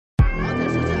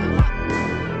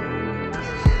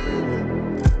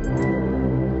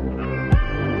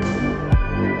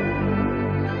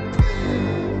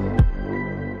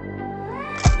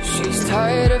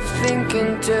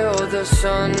thinking till the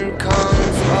sun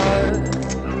comes up.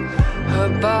 Her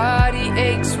body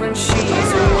aches when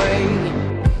she's away.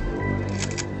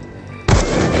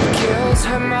 It kills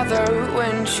her mother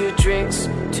when she drinks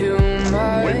too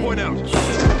much.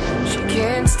 She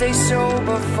can't stay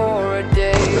sober for a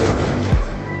day.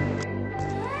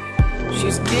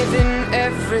 She's given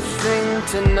everything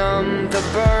to numb the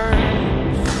burn.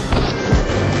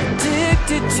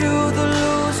 Addicted to the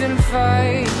losing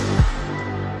fight.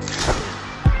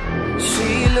 She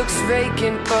looks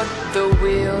vacant but the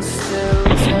wheels still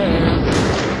turn.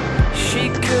 She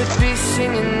could be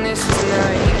singing this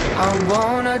tonight. I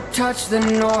wanna touch the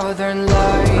northern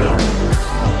lights.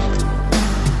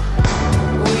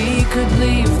 We could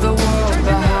leave the world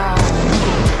behind.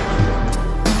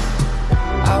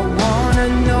 I wanna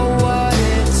know what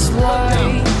it's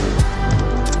like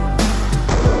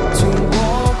to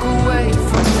walk away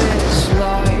from this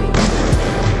life.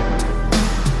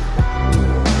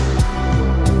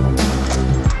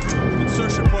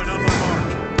 Insertion point on my mark.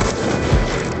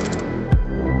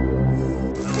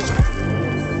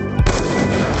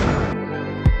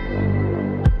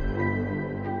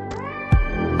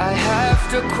 I have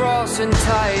to cross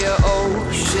entire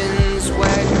oceans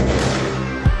wet.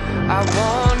 I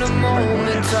want a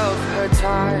moment of her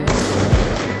time.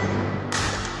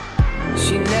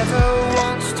 She never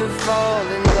wants to fall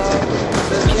in love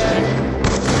again,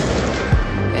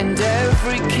 and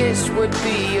every kiss would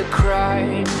be a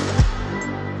crime.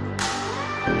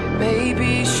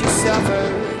 Maybe she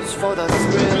suffers for the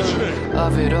thrill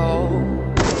of it all.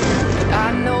 I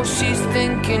know she's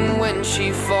thinking when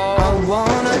she falls. I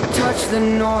wanna touch the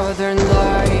northern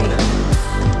light.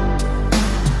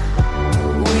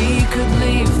 We could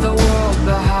leave the world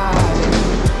behind.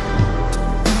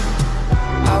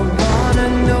 I wanna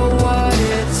know what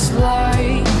it's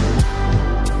like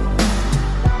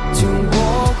to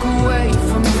walk away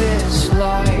from this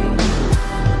life.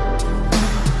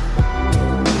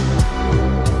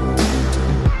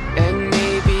 And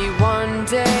maybe one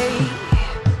day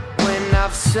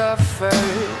I've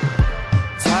suffered,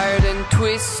 tired and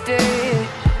twisted,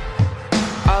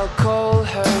 I'll call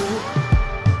her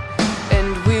and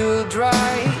we'll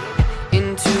drive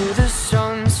into the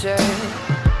sunset,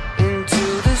 into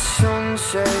the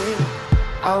sunset.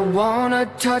 I wanna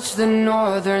touch the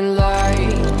northern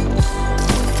lights.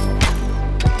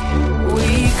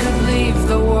 We could leave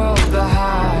the